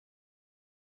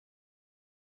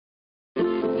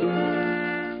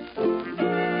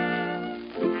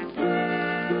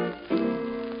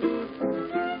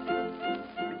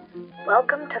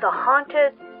Welcome to the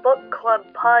Haunted Book Club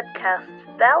Podcast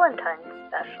Valentine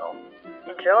Special.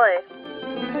 Enjoy.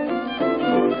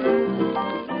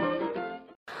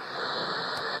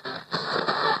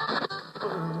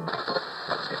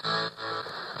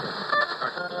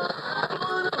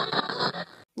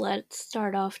 Let's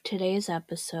start off today's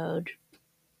episode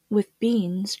with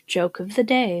Bean's Joke of the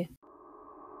Day.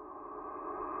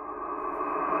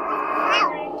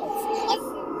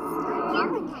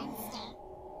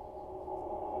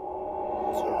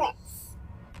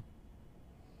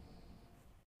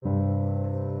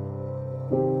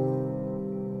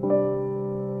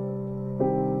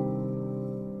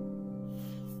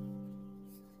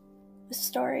 The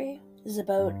story is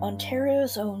about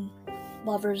Ontario's own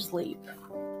Lover's Leap.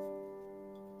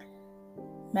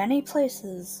 Many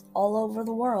places all over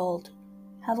the world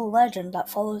have a legend that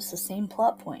follows the same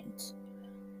plot points.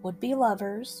 Would-be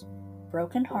lovers,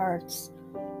 broken hearts,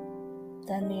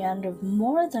 then the end of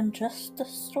more than just a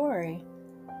story.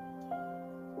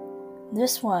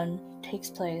 This one takes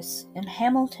place in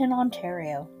Hamilton,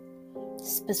 Ontario,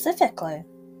 specifically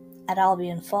at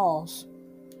Albion Falls.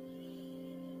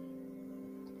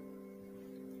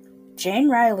 Jane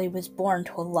Riley was born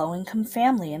to a low-income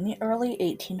family in the early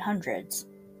 1800s.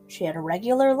 She had a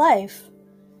regular life,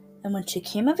 and when she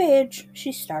came of age,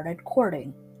 she started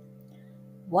courting.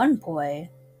 One boy,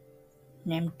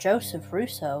 named Joseph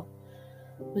Rousseau,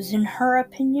 was, in her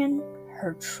opinion,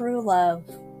 her true love.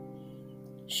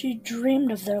 She dreamed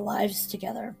of their lives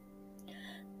together.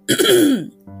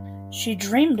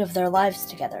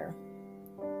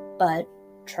 But,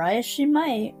 try as she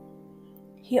might,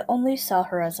 he only saw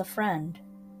her as a friend.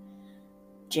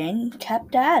 Jane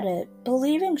kept at it,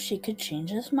 believing she could change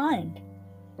his mind.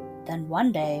 Then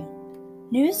one day,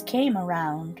 news came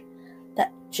around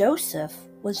that Joseph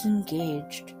was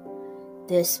engaged.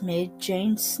 This made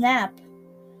Jane snap.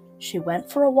 She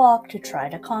went for a walk to try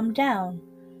to calm down.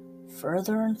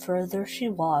 Further and further she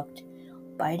walked,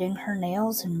 biting her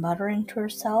nails and muttering to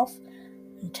herself,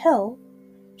 until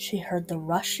she heard the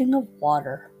rushing of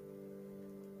water.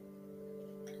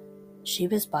 She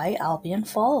was by Albion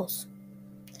Falls.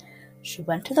 She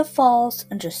went to the falls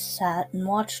and just sat and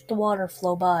watched the water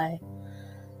flow by.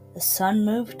 The sun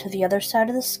moved to the other side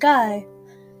of the sky,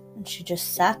 and she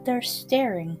just sat there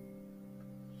staring.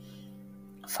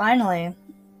 Finally,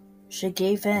 she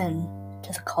gave in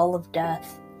to the call of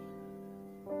death.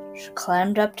 She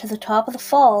climbed up to the top of the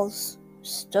falls,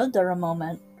 stood there a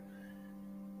moment,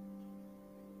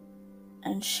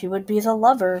 and she would be the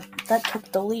lover that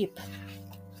took the leap.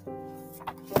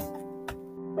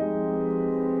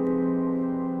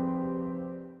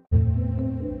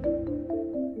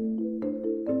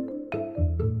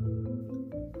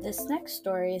 This next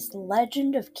story is The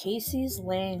Legend of Casey's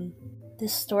Lane.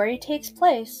 This story takes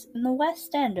place in the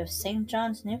west end of St.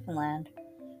 John's, Newfoundland,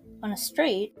 on a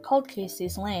street called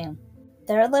Casey's Lane.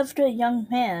 There lived a young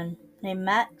man named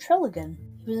Matt Trilligan.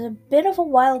 He was a bit of a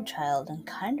wild child and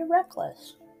kind of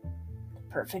reckless. The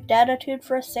perfect attitude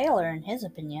for a sailor, in his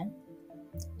opinion.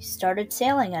 He started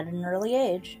sailing at an early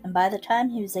age, and by the time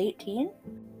he was 18,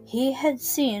 he had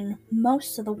seen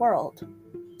most of the world.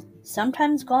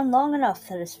 Sometimes gone long enough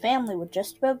that his family would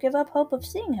just about give up hope of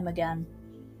seeing him again.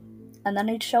 And then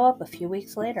he'd show up a few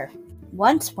weeks later.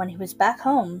 Once, when he was back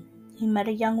home, he met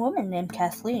a young woman named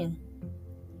Kathleen.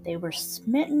 They were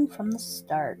smitten from the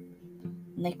start,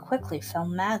 and they quickly fell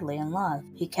madly in love.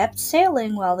 He kept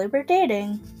sailing while they were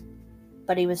dating,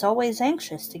 but he was always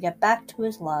anxious to get back to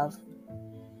his love.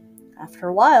 After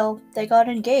a while, they got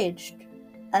engaged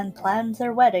and planned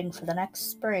their wedding for the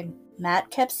next spring.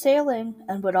 Matt kept sailing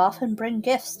and would often bring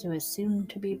gifts to his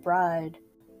soon-to-be bride.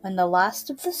 When the last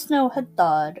of the snow had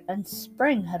thawed and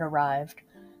spring had arrived,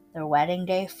 their wedding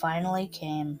day finally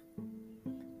came.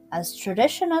 As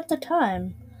tradition at the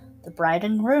time, the bride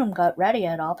and groom got ready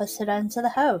at opposite ends of the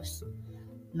house.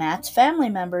 Matt's family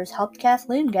members helped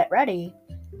Kathleen get ready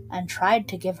and tried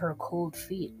to give her cold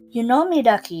feet. "You know me,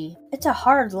 Ducky. It's a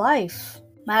hard life."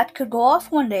 Matt could go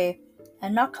off one day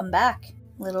and not come back.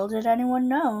 Little did anyone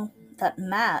know that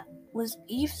Matt was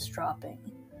eavesdropping,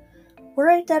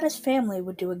 worried that his family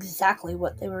would do exactly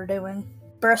what they were doing.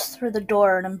 Burst through the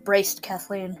door and embraced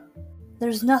Kathleen.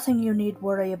 "There's nothing you need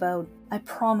worry about. I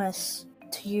promise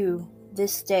to you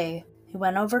this day." He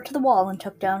went over to the wall and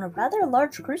took down a rather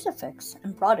large crucifix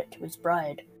and brought it to his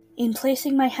bride. "In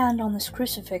placing my hand on this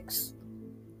crucifix,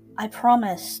 I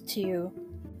promise to you,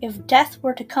 if death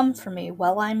were to come for me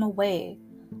while I'm away,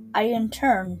 I in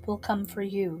turn will come for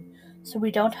you, so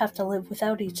we don't have to live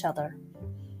without each other."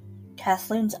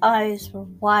 Kathleen's eyes were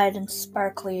wide and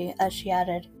sparkly as she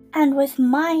added, "And with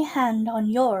my hand on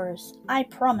yours, I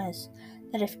promise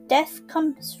that if death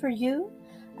comes for you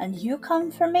and you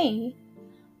come for me,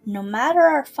 no matter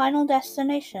our final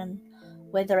destination,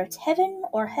 whether it's heaven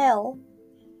or hell,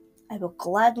 I will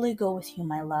gladly go with you,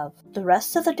 my love." The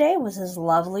rest of the day was as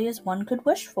lovely as one could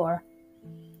wish for.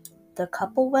 The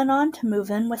couple went on to move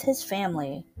in with his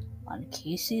family on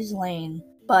Casey's Lane.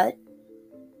 But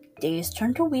days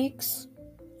turned to weeks,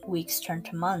 weeks turned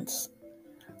to months.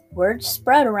 Word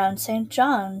spread around St.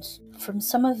 John's from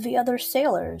some of the other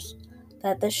sailors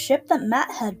that the ship that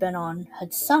Matt had been on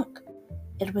had sunk.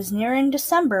 It was nearing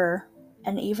December,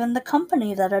 and even the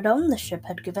company that had owned the ship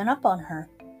had given up on her.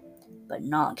 But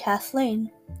not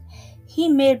Kathleen. "He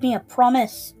made me a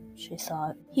promise," she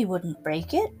thought. "He wouldn't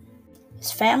break it."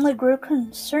 His family grew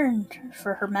concerned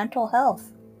for her mental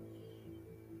health.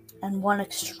 And one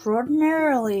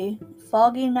extraordinarily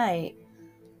foggy night,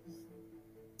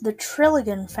 the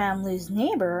Trilligan family's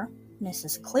neighbor,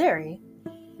 Mrs. Cleary,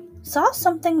 saw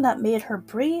something that made her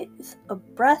breathe a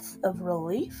breath of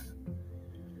relief.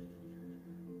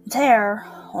 There,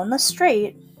 on the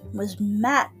street, was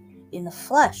Matt in the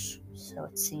flesh, so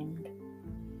it seemed.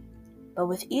 But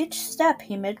with each step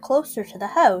he made closer to the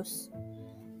house,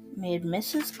 made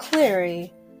Mrs.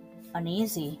 Cleary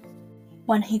uneasy.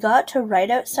 When he got to right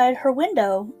outside her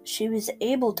window, she was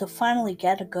able to finally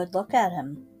get a good look at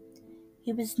him.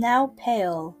 He was now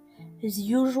pale. His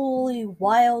usually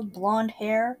wild blonde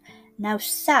hair now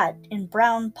sat in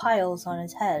brown piles on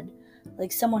his head,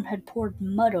 like someone had poured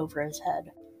mud over his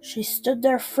head. She stood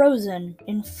there frozen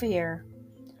in fear,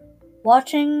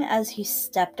 watching as he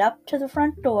stepped up to the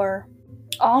front door.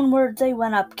 Onward they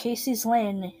went up Casey's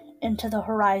Lane into the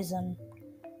horizon.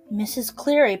 Mrs.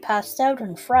 Cleary passed out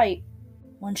in fright.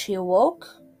 When she awoke,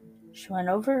 she went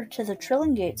over to the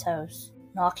Trillingates' house.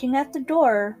 Knocking at the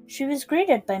door, she was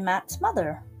greeted by Matt's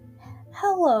mother.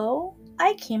 "Hello,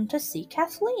 I came to see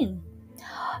Kathleen."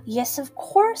 "Yes, of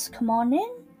course, come on in.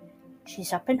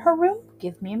 She's up in her room.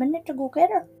 Give me a minute to go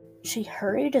get her." She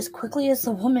hurried as quickly as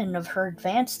the woman of her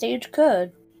advanced age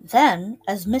could. Then,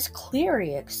 as Miss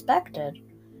Cleary expected,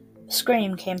 a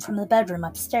scream came from the bedroom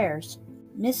upstairs.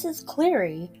 Mrs.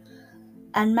 Cleary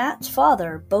and Matt's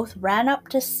father both ran up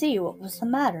to see what was the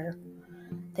matter.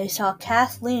 They saw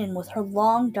Kathleen with her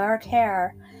long dark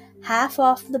hair half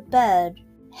off the bed,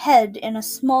 head in a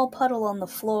small puddle on the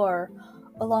floor,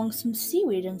 along some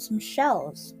seaweed and some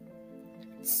shells.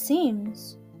 It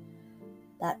seems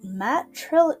that Matt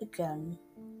Trilligan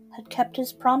had kept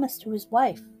his promise to his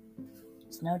wife.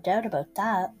 There's no doubt about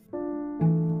that.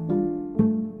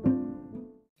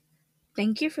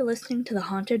 Thank you for listening to the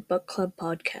Haunted Book Club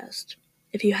podcast.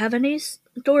 If you have any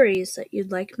stories that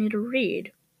you'd like me to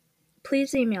read,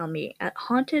 please email me at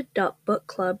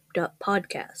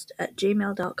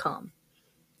haunted.bookclub.podcast@gmail.com.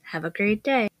 Have a great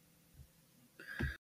day.